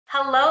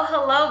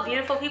Hello,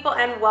 beautiful people,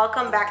 and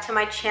welcome back to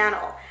my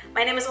channel.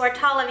 My name is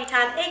Ortal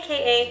Levitan,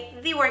 aka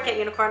The Workout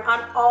Unicorn,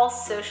 on all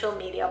social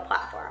media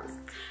platforms.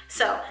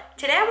 So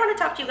today I want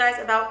to talk to you guys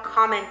about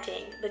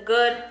commenting, the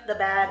good, the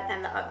bad,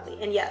 and the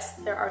ugly. And yes,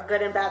 there are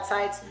good and bad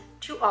sides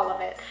to all of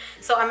it.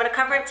 So I'm going to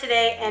cover it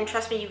today, and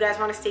trust me, you guys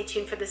want to stay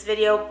tuned for this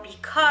video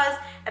because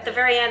at the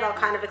very end I'll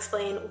kind of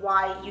explain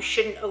why you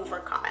shouldn't over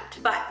comment.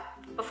 But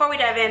before we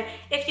dive in,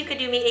 if you could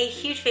do me a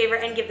huge favor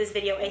and give this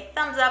video a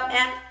thumbs up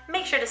and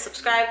make sure to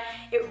subscribe,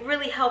 it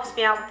really helps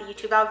me out with the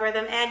YouTube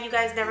algorithm and you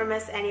guys never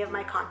miss any of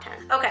my content.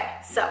 Okay,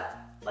 so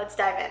let's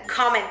dive in.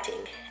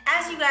 Commenting.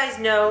 As you guys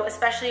know,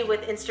 especially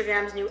with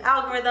Instagram's new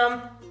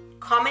algorithm,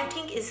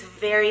 commenting is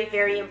very,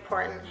 very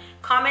important.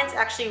 Comments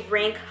actually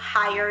rank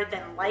higher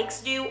than likes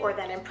do or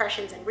than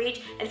impressions and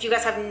reach. And if you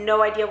guys have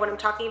no idea what I'm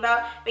talking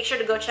about, make sure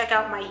to go check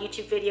out my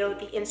YouTube video,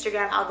 The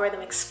Instagram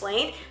Algorithm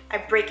Explained. I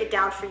break it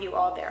down for you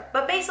all there.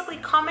 But basically,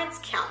 comments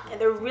count and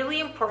they're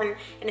really important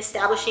in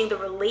establishing the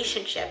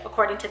relationship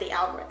according to the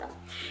algorithm.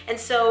 And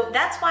so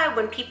that's why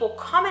when people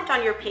comment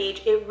on your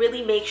page, it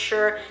really makes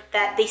sure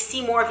that they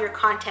see more of your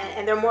content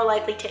and they're more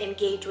likely to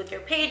engage with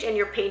your page and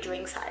your page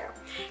ranks higher.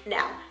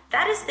 Now,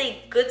 that is the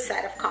good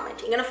side of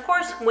commenting. And of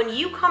course, when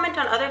you comment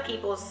on other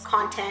people's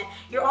content,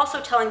 you're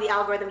also telling the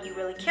algorithm you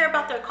really care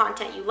about their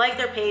content, you like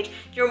their page,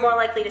 you're more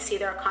likely to see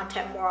their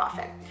content more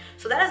often.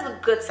 So that is the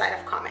good side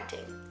of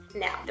commenting.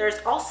 Now, there's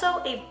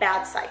also a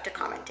bad side to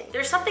commenting.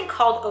 There's something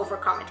called over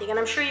commenting, and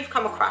I'm sure you've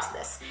come across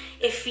this.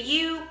 If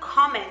you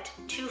comment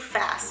too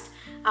fast,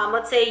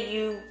 let's say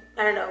you,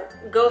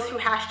 go through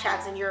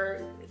hashtags and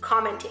you're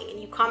commenting and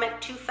you comment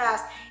too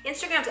fast,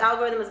 Instagram's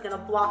algorithm is going to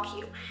block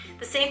you.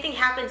 The same thing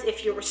happens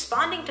if you're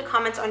responding to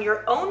comments on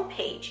your own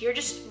page. You're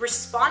just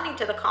responding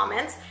to the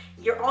comments.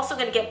 You're also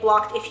going to get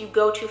blocked if you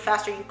go too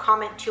fast or you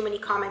comment too many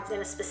comments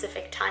in a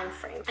specific time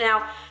frame.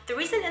 Now, the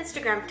reason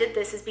Instagram did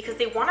this is because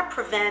they want to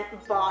prevent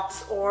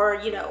bots or,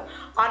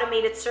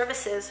 automated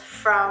services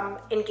from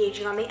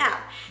engaging on the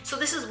app. So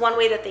this is one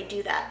way that they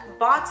do that.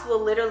 Bots will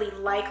literally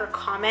like or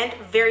comment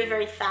very,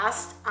 very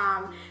fast.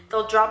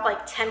 They'll drop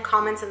like 10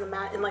 comments in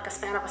like a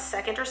span of a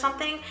second or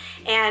something.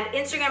 And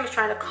Instagram is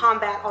trying to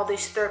combat all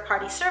these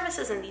third-party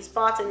services and these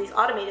bots and these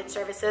automated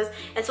services.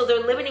 And so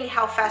they're limiting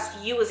how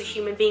fast you as a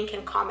human being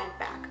can comment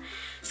back.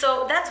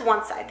 So that's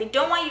one side. They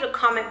don't want you to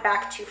comment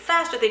back too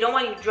fast, or they don't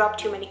want you to drop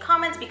too many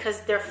comments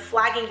because they're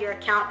flagging your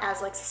account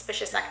as like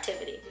suspicious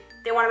activity.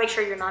 They want to make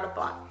sure you're not a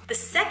bot. The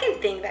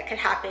second thing that could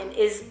happen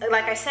is,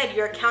 like I said,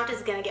 your account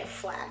is going to get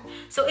flagged.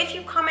 So if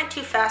you comment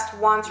too fast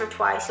once or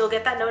twice, you'll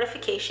get that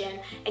notification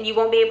and you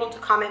won't be able to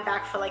comment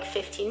back for like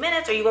 15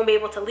 minutes, or you won't be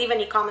able to leave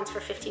any comments for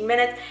 15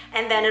 minutes,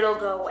 and then it'll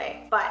go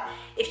away. But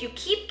if you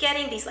keep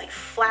getting these like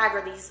flag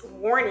or these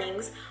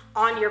warnings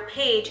on your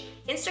page,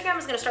 Instagram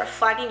is going to start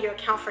flagging your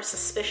account for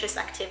suspicious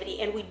activity,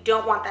 and we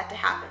don't want that to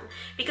happen,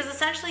 because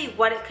essentially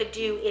what it could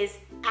do is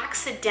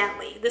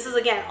accidentally, this is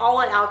again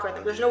all an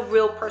algorithm, there's no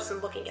real person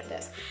looking at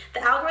this,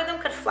 the algorithm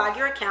could flag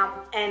your account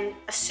and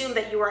assume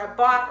that you are a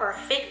bot or a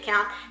fake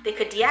account. They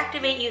could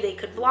deactivate you, they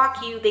could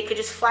block you, they could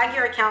just flag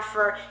your account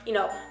for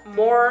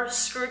more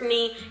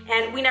scrutiny,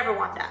 and we never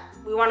want that.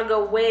 We want to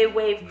go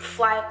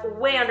fly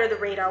way under the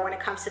radar when it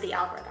comes to the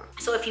algorithm.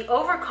 So if you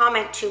over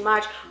comment too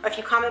much, or if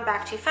you comment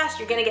back too fast,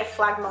 you're going to get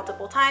flagged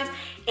multiple times,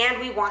 and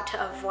we want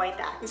to avoid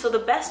that. And so the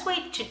best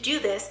way to do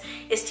this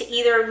is to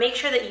either make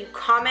sure that you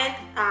comment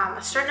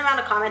a certain amount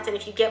of comments, and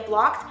if you get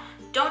blocked,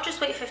 don't just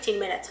wait 15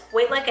 minutes.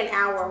 Wait like an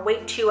hour,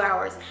 wait 2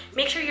 hours.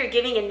 Make sure you're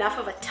giving enough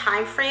of a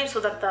time frame so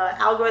that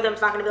the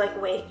algorithm's not going to be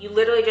like, wait, you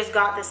literally just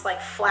got this like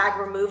flag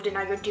removed and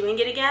now you're doing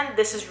it again.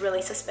 This is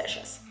really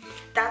suspicious.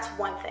 That's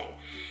one thing.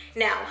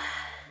 Now,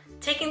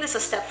 taking this a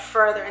step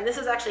further, and this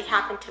has actually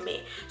happened to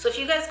me. So if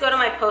you guys go to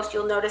my post,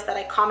 you'll notice that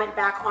I comment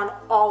back on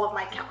all of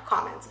my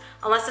comments.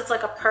 Unless it's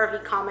like a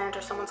pervy comment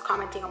or someone's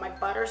commenting on my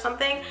butt or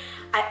something,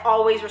 I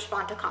always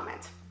respond to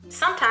comments.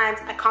 Sometimes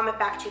I comment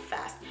back too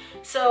fast.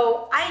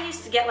 So I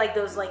used to get like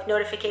those like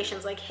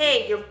notifications like,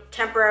 hey, you're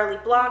temporarily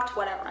blocked,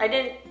 whatever. I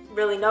didn't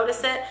really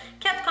notice it,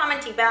 kept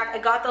commenting back. I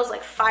got those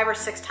like 5 or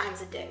 6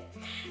 times a day.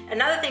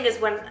 Another thing is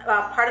when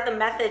part of the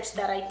methods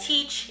that I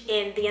teach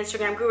in the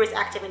Instagram Guru is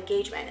active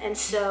engagement. And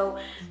so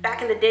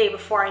back in the day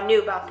before I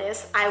knew about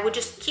this, I would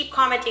just keep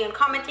commenting and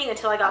commenting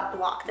until I got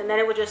blocked. And then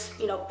it would just,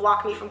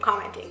 block me from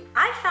commenting.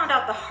 I found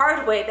out the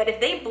hard way that if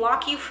they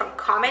block you from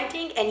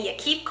commenting and you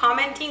keep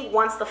commenting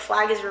once the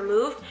flag is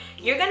removed,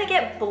 you're gonna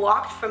get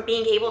blocked from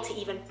being able to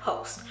even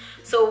post.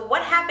 So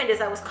what happened is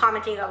I was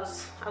commenting, I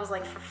was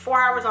like for 4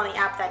 hours on the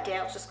app that day.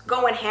 I was just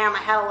going ham. I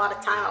had a lot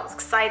of time. I was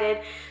excited.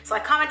 So I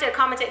commented,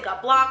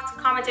 got blocked,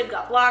 commented,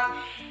 got blocked.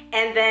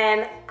 And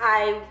then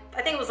I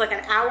think it was like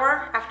an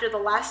hour after the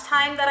last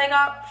time that I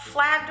got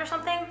flagged or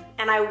something.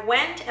 And I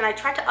went and I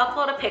tried to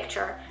upload a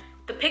picture.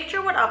 The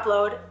picture would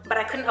upload, but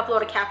I couldn't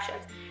upload a caption.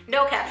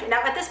 No caption.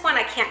 Now at this point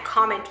I can't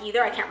comment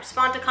either. I can't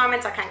respond to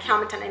comments. I can't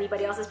comment on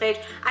anybody else's page.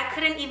 I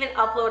couldn't even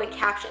upload a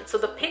caption. So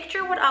the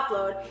picture would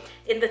upload.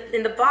 In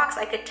the box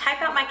I could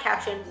type out my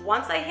caption.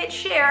 Once I hit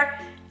share,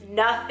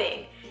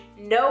 nothing.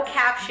 No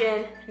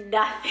caption,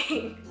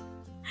 nothing.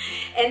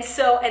 And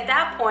so at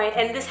that point,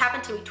 and this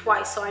happened to me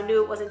twice, so I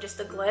knew it wasn't just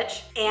a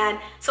glitch. And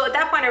so at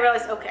that point I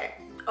realized, okay,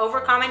 over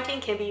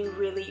commenting can be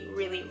really,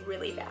 really,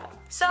 really bad.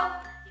 So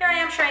here I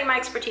am sharing my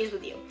expertise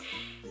with you.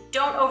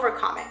 Don't over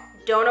comment.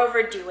 Don't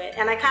overdo it.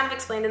 And I kind of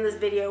explained in this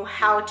video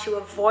how to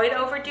avoid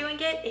overdoing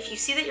it. If you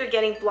see that you're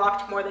getting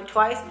blocked more than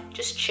twice,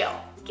 just chill.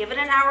 Give it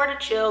an hour to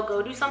chill,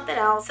 go do something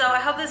else. So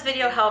I hope this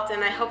video helped,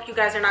 and I hope you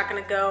guys are not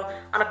gonna go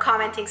on a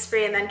commenting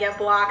spree and then get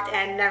blocked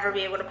and never be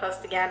able to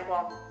post again.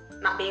 Well,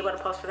 not be able to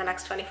post for the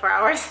next 24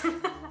 hours.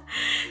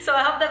 So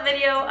I hope that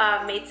video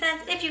made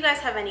sense. If you guys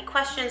have any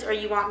questions or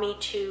you want me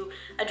to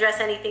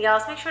address anything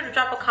else, make sure to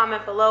drop a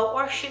comment below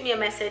or shoot me a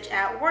message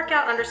at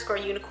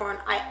workout_unicorn.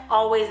 I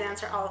always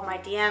answer all of my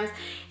DMs.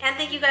 And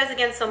thank you guys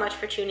again so much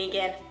for tuning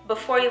in.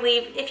 Before you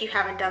leave, if you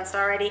haven't done so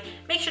already,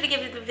 make sure to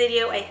give the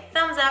video a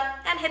thumbs up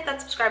and hit that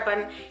subscribe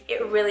button.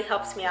 It really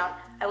helps me out.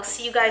 I will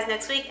see you guys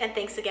next week, and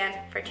thanks again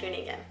for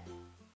tuning in.